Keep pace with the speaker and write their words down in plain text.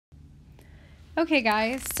Okay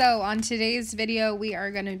guys, so on today's video we are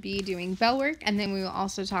going to be doing bell work, and then we will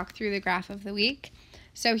also talk through the graph of the week.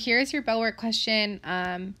 So here's your bell work question.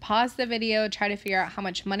 Pause the video, try to figure out how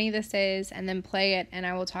much money this is, and then play it, and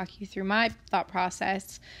I will talk you through my thought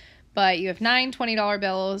process. But you have 9 $20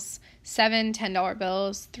 bills, 7 $10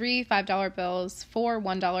 bills, 3 $5 bills, 4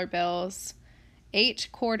 $1 bills, 8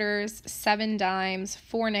 quarters, 7 dimes,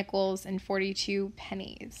 4 nickels, and 42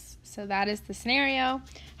 pennies. So that is the scenario.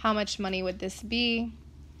 How much money would this be?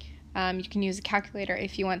 You can use a calculator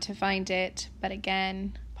if you want to find it, but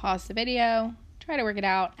again, pause the video, try to work it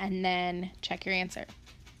out, and then check your answer.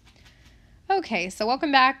 Okay, so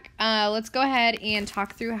welcome back. Let's go ahead and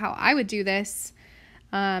talk through how I would do this.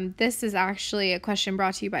 This is actually a question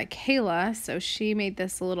brought to you by Kayla, so she made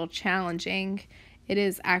this a little challenging. It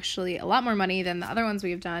is actually a lot more money than the other ones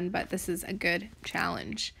we've done, but this is a good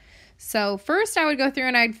challenge. So first I would go through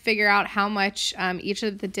and I'd figure out how much each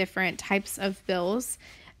of the different types of bills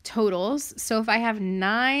totals. So if I have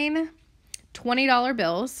 9 $20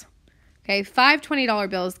 bills, okay, 5 $20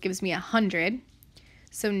 bills gives me 100.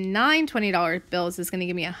 So 9 $20 bills is going to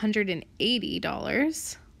give me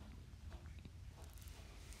 $180.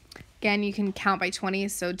 Again, you can count by 20,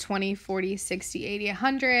 so 20, 40, 60, 80,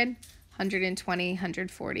 100, 120,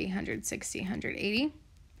 140, 160, 180.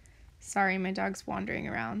 Sorry, my dog's wandering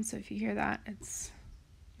around, so if you hear that, it's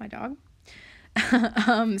my dog.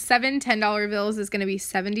 7 $10 bills is going to be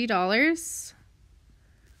 $70.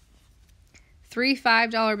 3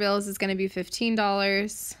 $5 bills is going to be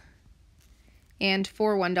 $15. And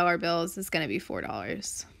 4 $1 bills is going to be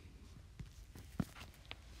 $4.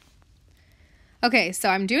 Okay, so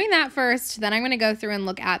I'm doing that first, then I'm going to go through and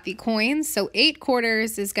look at the coins. So 8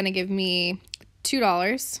 quarters is going to give me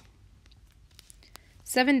 $2.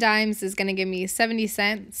 7 dimes is going to give me 70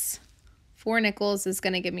 cents. 4 nickels is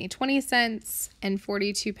going to give me 20 cents. And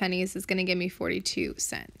 42 pennies is going to give me 42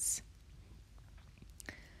 cents.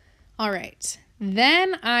 All right,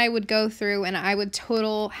 then I would go through and I would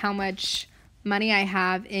total how much money I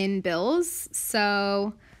have in bills.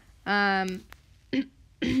 So,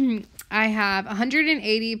 I have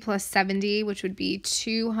 180 plus 70, which would be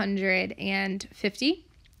 250.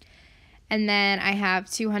 And then I have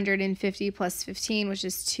 250 plus 15, which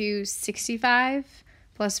is 265.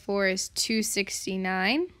 Plus 4 is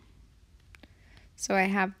 269. So I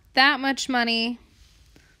have that much money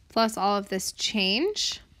plus all of this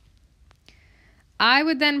change. I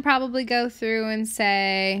would then probably go through and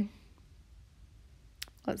say,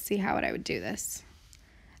 let's see, how would I would do this?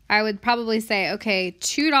 I would probably say, okay,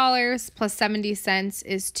 $2 plus 70 cents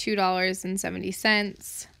is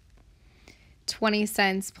 $2.70. 20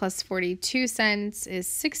 cents plus 42 cents is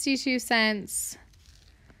 62 cents.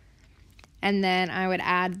 And then I would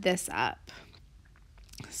add this up.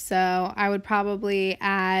 So I would probably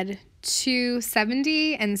add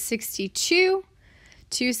 270 and 62.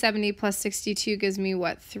 270 plus 62 gives me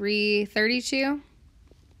what, 332?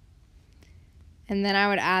 And then I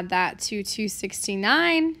would add that to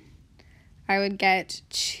 269. I would get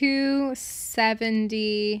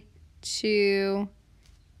 272.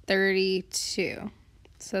 32.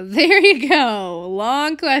 So there you go.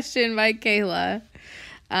 Long question by Kayla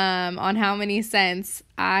on how many cents.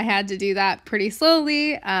 I had to do that pretty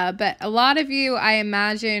slowly, but a lot of you, I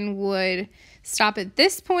imagine, would stop at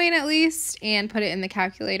this point at least and put it in the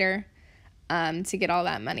calculator to get all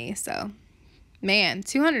that money. So, man,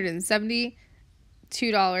 $272.32.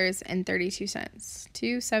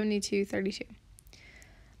 $272.32.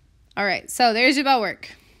 All right, so there's your bell work.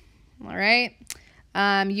 All right.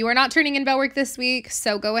 You are not turning in bell work this week,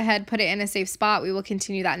 so go ahead, put it in a safe spot. We will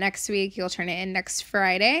continue that next week. You'll turn it in next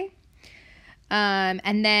Friday.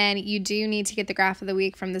 And then you do need to get the graph of the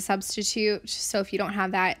week from the substitute. So if you don't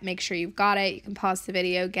have that, make sure you've got it. You can pause the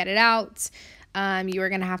video, get it out. You are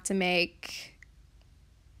going to have to make,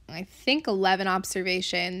 I think, 11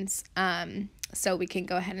 observations. So we can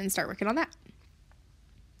go ahead and start working on that.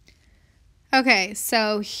 Okay,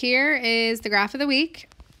 so here is the graph of the week.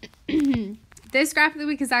 This graph of the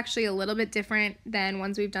week is actually a little bit different than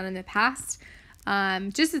ones we've done in the past.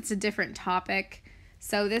 Just it's a different topic.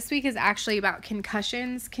 So this week is actually about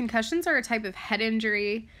concussions. Concussions are a type of head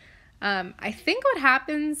injury. I think what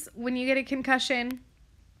happens when you get a concussion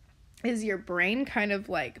is your brain kind of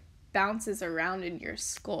like bounces around in your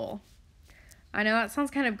skull. I know that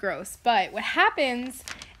sounds kind of gross, but what happens,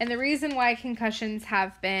 and the reason why concussions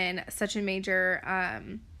have been such a major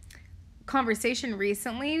conversation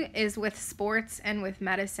recently is with sports and with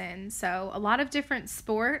medicine. So a lot of different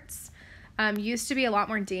sports used to be a lot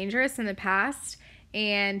more dangerous in the past,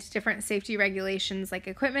 and different safety regulations like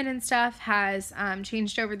equipment and stuff has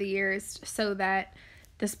changed over the years so that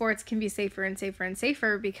the sports can be safer and safer and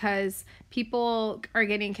safer because people are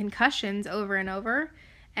getting concussions over and over,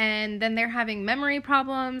 and then they're having memory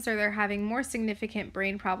problems or they're having more significant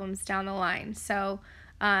brain problems down the line. So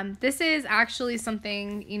this is actually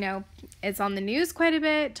something, it's on the news quite a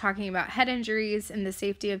bit, talking about head injuries and the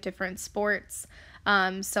safety of different sports.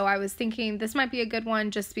 So I was thinking this might be a good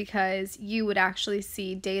one just because you would actually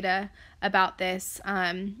see data about this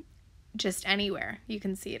just anywhere. You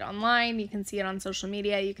can see it online, you can see it on social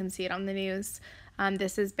media, you can see it on the news.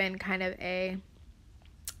 This has been kind of a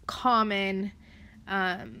common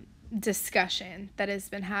discussion that has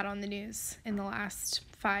been had on the news in the last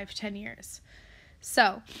 5-10 years.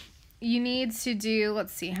 So you need to do,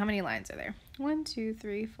 let's see, how many lines are there? 1, 2,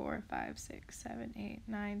 3, 4, 5, 6, 7, 8,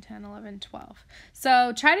 9, 10, 11, 12.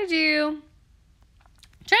 So try to do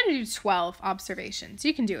 12 observations.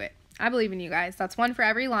 You can do it. I believe in you guys. That's one for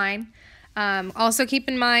every line. Also keep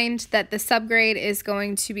in mind that the subgrade is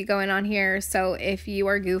going to be going on here. So if you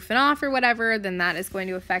are goofing off or whatever, then that is going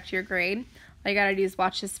to affect your grade. All you gotta do is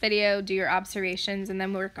watch this video, do your observations, and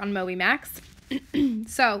then work on MOE Max.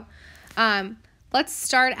 So let's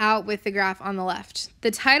start out with the graph on the left.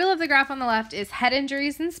 The title of the graph on the left is Head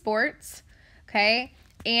Injuries in Sports, okay?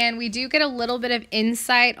 And we do get a little bit of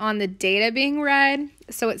insight on the data being read.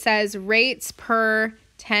 So it says rates per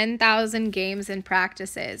 10,000 games and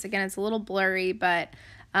practices. Again, it's a little blurry, but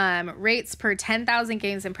rates per 10,000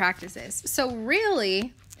 games and practices. So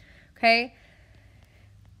really, okay,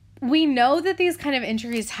 we know that these kind of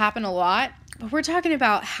injuries happen a lot, but we're talking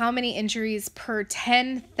about how many injuries per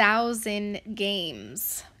 10,000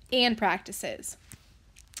 games and practices.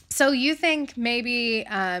 So you think maybe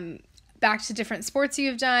back to different sports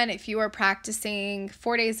you've done, if you are practicing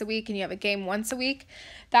 4 days a week and you have a game once a week,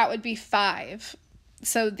 that would be 5.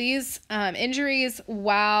 So these injuries,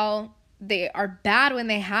 while they are bad when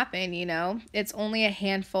they happen, it's only a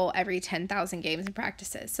handful every 10,000 games and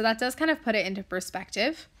practices. So that does kind of put it into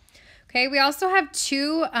perspective. Okay, we also have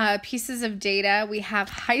 2 pieces of data. We have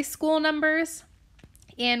high school numbers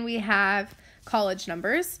and we have college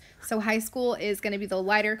numbers. So high school is going to be the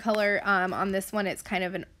lighter color. On this one, it's kind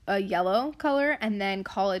of a yellow color, and then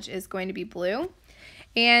college is going to be blue.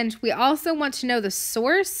 And we also want to know the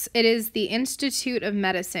source. It is the Institute of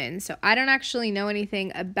Medicine. So I don't actually know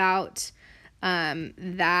anything about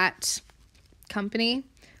that company.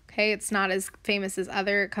 Okay, it's not as famous as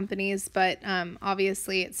other companies, but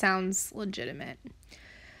obviously it sounds legitimate.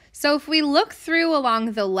 So if we look through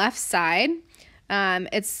along the left side,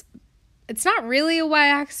 it's not really a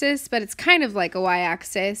y-axis, but it's kind of like a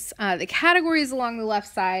y-axis. The categories along the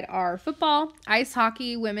left side are football, ice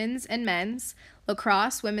hockey, women's and men's,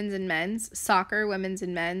 lacrosse, women's and men's, soccer, women's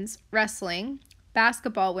and men's, wrestling,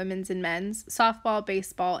 basketball, women's and men's, softball,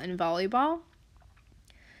 baseball, and volleyball.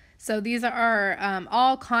 So these are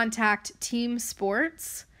all contact team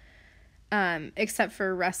sports, except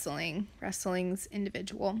for wrestling. Wrestling's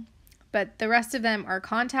individual. But the rest of them are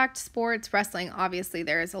contact sports. Wrestling, obviously,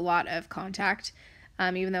 there is a lot of contact,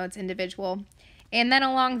 even though it's individual. And then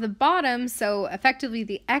along the bottom, so effectively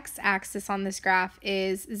the x-axis on this graph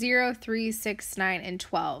is 0, 3, 6, 9, and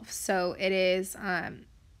 12. So it is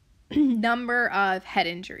number of head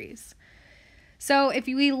injuries. So if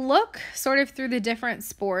we look sort of through the different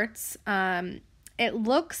sports, it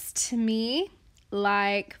looks to me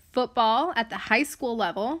like football at the high school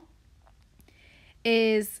level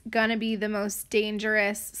is going to be the most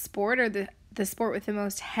dangerous sport, or the sport with the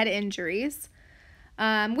most head injuries,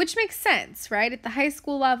 which makes sense, right? At the high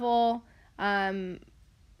school level, high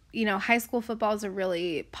school football is a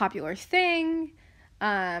really popular thing.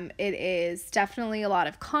 It is definitely a lot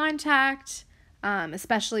of contact.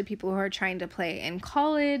 Especially people who are trying to play in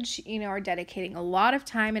college, are dedicating a lot of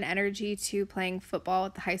time and energy to playing football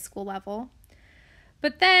at the high school level.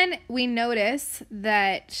 But then we notice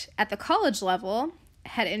that at the college level,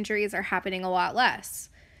 head injuries are happening a lot less.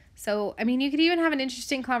 So, you could even have an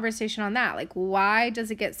interesting conversation on that. Like, why does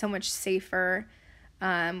it get so much safer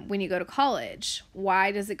when you go to college?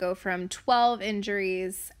 Why does it go from 12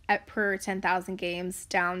 injuries per 10,000 games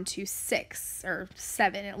down to 6 or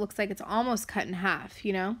 7? It looks like it's almost cut in half,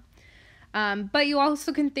 But you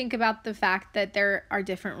also can think about the fact that there are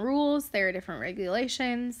different rules, there are different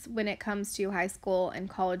regulations when it comes to high school and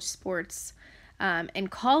college sports. And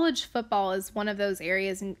college football is one of those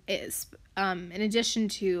areas, and is in addition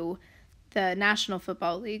to the National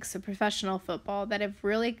Football League, so professional football, that have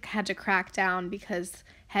really had to crack down because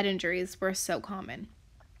head injuries were so common.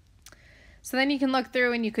 So then you can look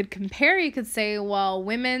through and you could compare. You could say, well,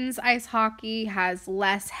 women's ice hockey has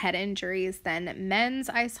less head injuries than men's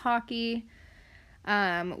ice hockey.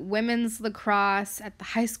 Women's lacrosse at the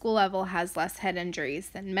high school level has less head injuries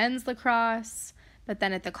than men's lacrosse, but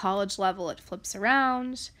then at the college level it flips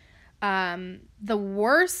around. The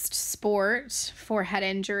worst sport for head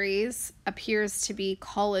injuries appears to be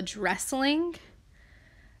college wrestling.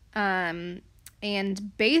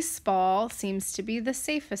 And baseball seems to be the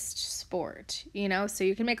safest sport, so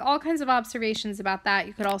you can make all kinds of observations about that.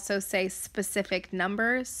 You could also say specific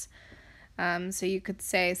numbers. So you could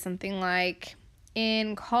say something like,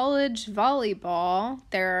 in college volleyball,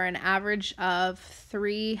 there are an average of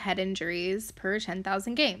 3 head injuries per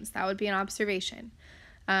 10,000 games. That would be an observation.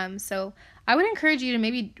 So I would encourage you to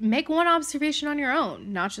maybe make one observation on your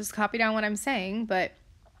own, not just copy down what I'm saying, but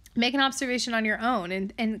make an observation on your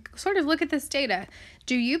own and sort of look at this data.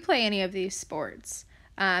 Do you play any of these sports?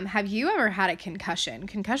 Have you ever had a concussion?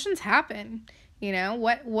 Concussions happen.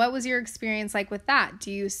 What was your experience like with that?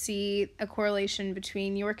 Do you see a correlation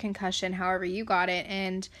between your concussion, however you got it,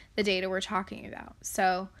 and the data we're talking about?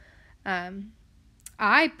 So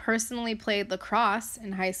I personally played lacrosse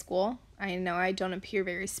in high school. I know I don't appear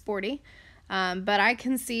very sporty, but I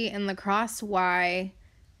can see in lacrosse why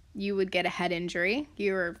you would get a head injury.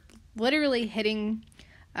 You're literally hitting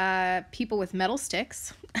people with metal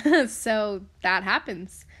sticks, so that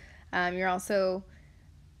happens. You're also...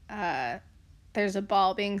 there's a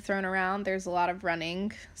ball being thrown around. There's a lot of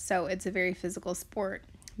running, so it's a very physical sport.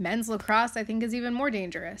 Men's lacrosse, I think, is even more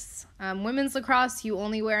dangerous. Women's lacrosse, you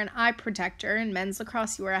only wear an eye protector, and men's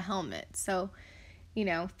lacrosse, you wear a helmet. So,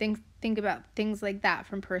 think about things like that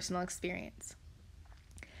from personal experience.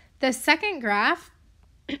 The second graph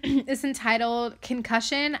is entitled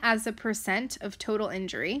Concussion as a Percent of Total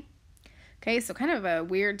Injury. Okay, so kind of a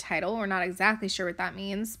weird title. We're not exactly sure what that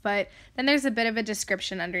means, but then there's a bit of a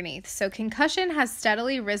description underneath. So concussion has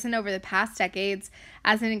steadily risen over the past decades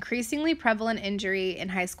as an increasingly prevalent injury in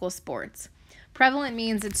high school sports. Prevalent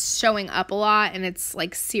means it's showing up a lot and it's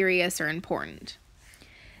like serious or important.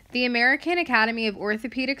 The American Academy of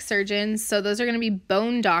Orthopedic Surgeons, so those are going to be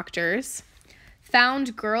bone doctors,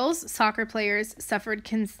 found girls soccer players suffered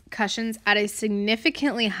concussions at a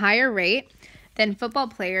significantly higher rate than football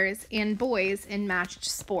players and boys in matched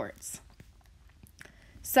sports.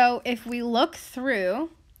 So if we look through,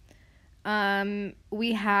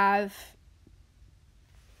 we have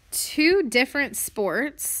 2 different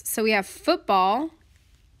sports. So we have football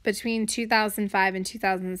between 2005 and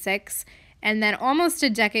 2006, and then almost a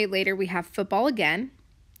decade later we have football again.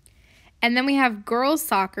 And then we have girls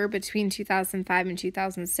soccer between 2005 and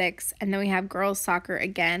 2006, and then we have girls soccer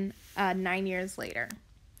again 9 years later.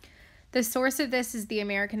 The source of this is the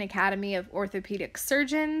American Academy of Orthopedic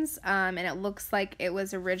Surgeons, and it looks like it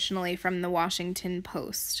was originally from the Washington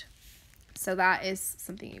Post. So that is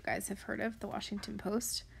something you guys have heard of, the Washington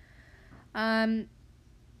Post. And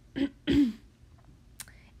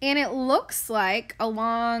it looks like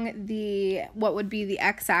along what would be the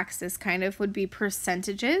x-axis kind of would be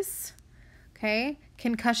percentages, okay?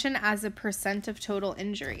 Concussion as a percent of total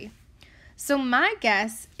injury. So my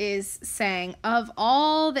guess is saying of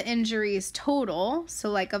all the injuries total, so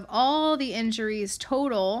like of all the injuries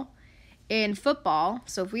total in football,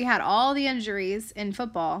 so if we had all the injuries in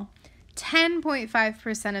football,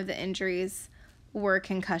 10.5% of the injuries were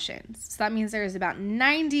concussions. So that means there's about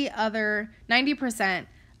 90%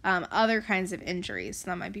 other kinds of injuries. So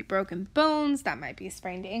that might be broken bones, that might be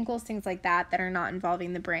sprained ankles, things like that that are not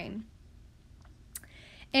involving the brain.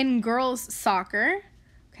 In girls soccer,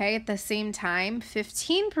 okay, at the same time,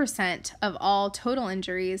 15% of all total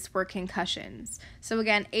injuries were concussions. So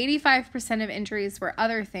again, 85% of injuries were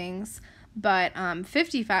other things, but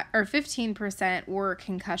 15% were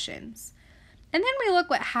concussions. And then we look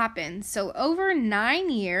what happened. So over 9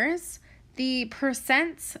 years, the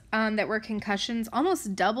percent that were concussions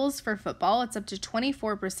almost doubles for football. It's up to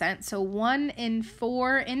 24%. So 1 in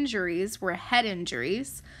 4 injuries were head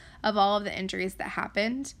injuries of all of the injuries that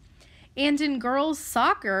happened. And in girls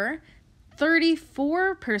soccer,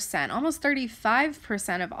 34%, almost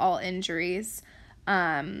 35% of all injuries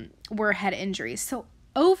were head injuries. So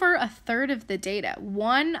over a third of the data,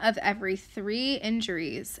 1 of every 3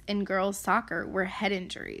 injuries in girls soccer were head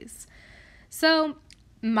injuries. So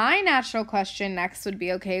my natural question next would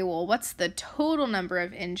be, okay, well, what's the total number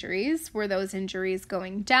of injuries? Were those injuries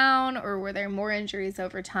going down, or were there more injuries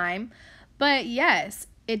over time? But yes,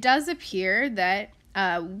 it does appear that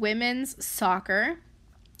women's soccer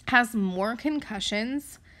has more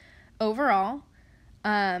concussions overall,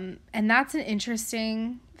 and that's an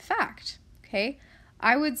interesting fact, okay?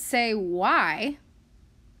 I would say, why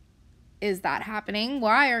is that happening?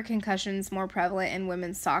 Why are concussions more prevalent in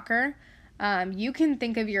women's soccer? You can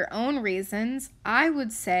think of your own reasons. I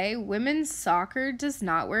would say women's soccer does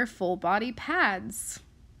not wear full body pads.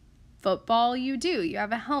 Football, you do. You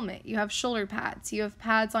have a helmet. You have shoulder pads. You have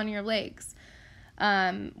pads on your legs.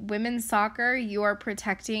 Women's soccer, you are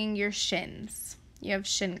protecting your shins. You have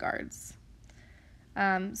shin guards.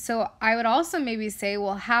 So I would also maybe say,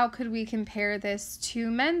 well, how could we compare this to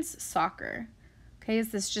men's soccer? Okay,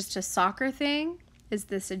 is this just a soccer thing? Is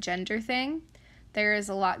this a gender thing? There is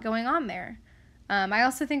a lot going on there. I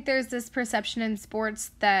also think there's this perception in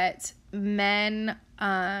sports that men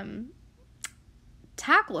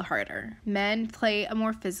tackle harder. Men play a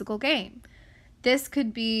more physical game. This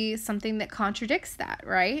could be something that contradicts that,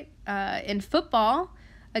 right? In football,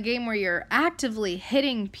 a game where you're actively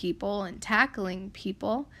hitting people and tackling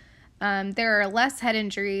people, there are less head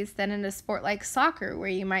injuries than in a sport like soccer, where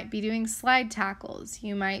you might be doing slide tackles.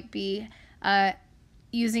 You might be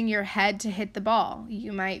using your head to hit the ball.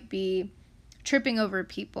 You might be tripping over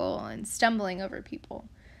people and stumbling over people.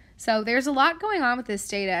 So there's a lot going on with this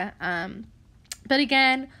data. But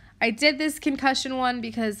again, I did this concussion one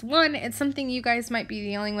because, one, it's something you guys might be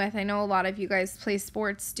dealing with. I know a lot of you guys play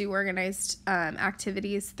sports, do organized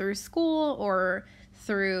activities through school or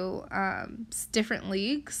through different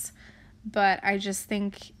leagues. But I just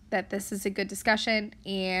think that this is a good discussion,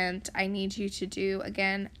 and I need you to do,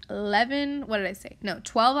 again,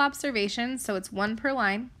 12 observations, so it's 1 per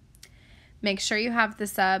line. Make sure you have the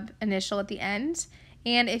sub initial at the end.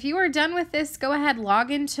 And if you are done with this, go ahead,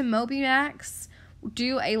 log into MobyMax.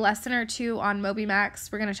 Do a lesson or 2 on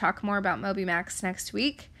MobyMax. We're going to talk more about MobyMax next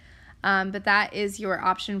week. But that is your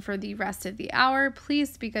option for the rest of the hour.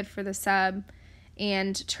 Please be good for the sub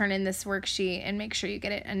and turn in this worksheet and make sure you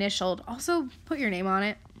get it initialed. Also, put your name on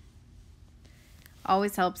it.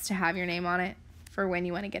 Always helps to have your name on it for when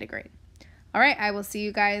you want to get a grade. All right, I will see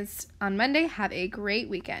you guys on Monday. Have a great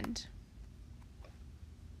weekend.